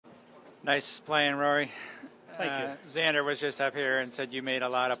Nice playing, Rory. Thank you. Xander was just up here and said you made a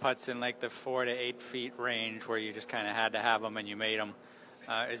lot of putts in like the 4 to 8 feet range where you just kind of had to have them and you made them.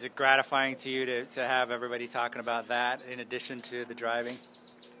 Is it gratifying to you to have everybody talking about that in addition to the driving?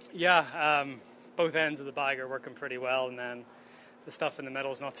 Yeah, both ends of the bag are working pretty well, and then the stuff in the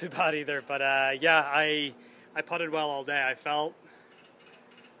middle is not too bad either. But yeah, I putted well all day. I felt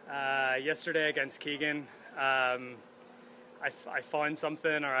yesterday against Keegan, I found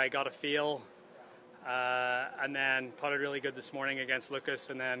something, or I got a feel, and then putted really good this morning against Lucas,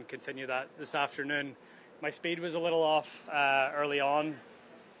 and then continue that this afternoon. My speed was a little off early on.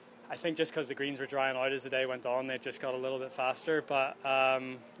 I think just because the greens were drying out as the day went on, they just got a little bit faster. But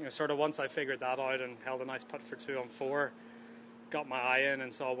you know, sort of once I figured that out and held a nice putt for 2 on 4, got my eye in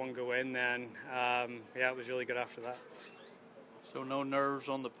and saw one go in, then yeah, it was really good after that. So no nerves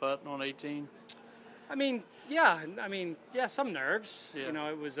on the putt on 18? I mean, yeah, some nerves. Yeah. You know,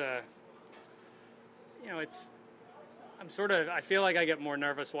 it was you know, I feel like I get more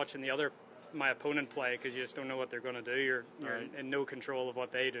nervous watching my opponent play, because you just don't know what they're going to do. You're Right. in no control of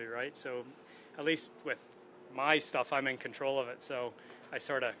what they do, right? So at least with my stuff, I'm in control of it. So I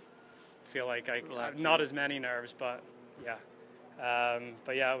sort of feel like not as many nerves, but yeah.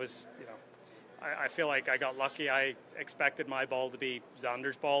 But yeah, it was, you know, I feel like I got lucky. I expected my ball to be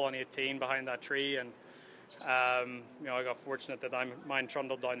Xander's ball on 18 behind that tree, and you know, I got fortunate that mine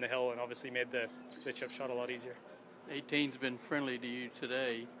trundled down the hill and obviously made the chip shot a lot easier. 18's been friendly to you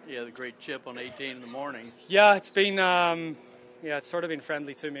today. You had a great chip on 18 in the morning. Yeah, it's been it's sort of been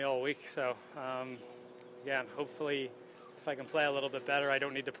friendly to me all week. So again, hopefully, if I can play a little bit better, I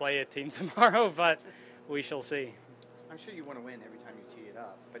don't need to play 18 tomorrow, but we shall see. I'm sure you want to win every time you tee it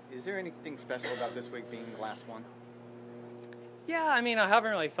up, but is there anything special about this week being the last one? Yeah, I mean, I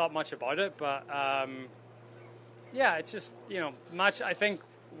haven't really thought much about it, but yeah, it's just, you know, I think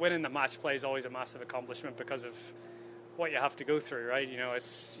winning the match play is always a massive accomplishment because of what you have to go through, right? You know,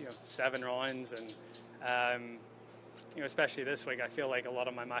 it's, you know, 7 rounds, and you know, especially this week, I feel like a lot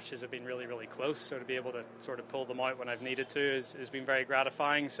of my matches have been really, really close. So to be able to sort of pull them out when I've needed to has been very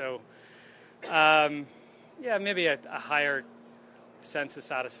gratifying. So yeah, maybe a higher sense of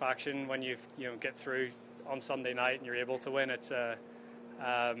satisfaction when you get through on Sunday night and you're able to win. It's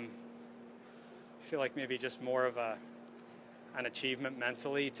I feel like maybe just more of an achievement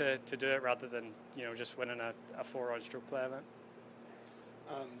mentally to do it, rather than, you know, just winning a 4-round stroke play event.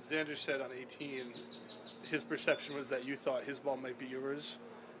 Xander said on 18, his perception was that you thought his ball might be yours,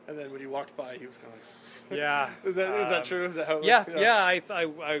 and then when he walked by, he was kind of like, yeah. is that true? Is that how?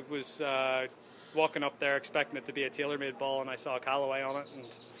 I was walking up there expecting it to be a TaylorMade ball, and I saw a Callaway on it, and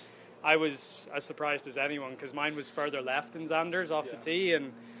I was as surprised as anyone, because mine was further left than Xander's off the tee,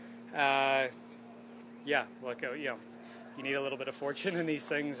 and yeah, like, you know, you need a little bit of fortune in these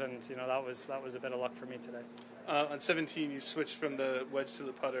things, and you know, that was a bit of luck for me today. On 17, you switched from the wedge to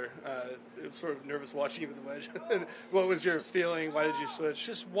the putter. It was sort of nervous watching you with the wedge. What was your feeling? Why did you switch?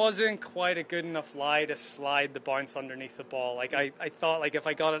 Just wasn't quite a good enough lie to slide the bounce underneath the ball. Like I thought, like if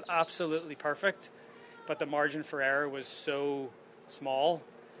I got it absolutely perfect, but the margin for error was so small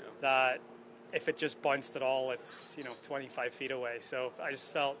that if it just bounced at all, it's, you know, 25 feet away. So I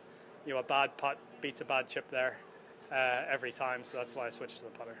just felt, you know, a bad putt beats a bad chip there every time. So that's why I switched to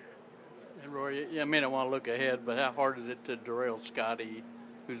the putter. And Rory, I mean, I want to look ahead, but how hard is it to derail Scotty,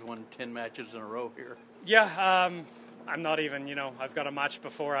 who's won 10 matches in a row here? Yeah, I'm not even, you know, I've got a match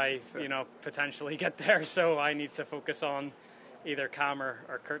before I, you know, potentially get there, so I need to focus on either Cam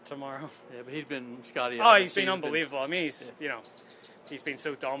or Kurt tomorrow. Yeah, but Scotty. Oh, he's been unbelievable. I mean, you know, he's been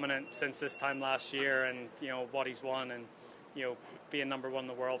so dominant since this time last year, and, you know, what he's won, and, you know, being number 1 in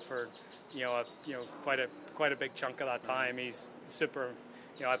the world for, you know, quite a big chunk of that time. He's super.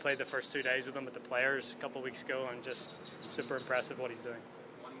 You know, I played the first 2 days with him at the Players a couple of weeks ago, and just super impressive what he's doing.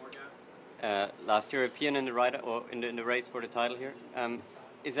 One more, guys. Last European in the in the race for the title here.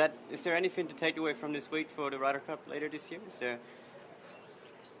 Is there anything to take away from this week for the Ryder Cup later this year?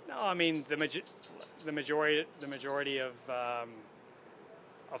 No, I mean the majority of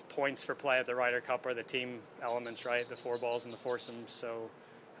points for play at the Ryder Cup are the team elements, right? The 4 balls and the foursomes. So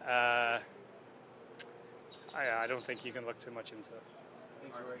I don't think you can look too much into it.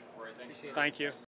 Thank you. Thank you.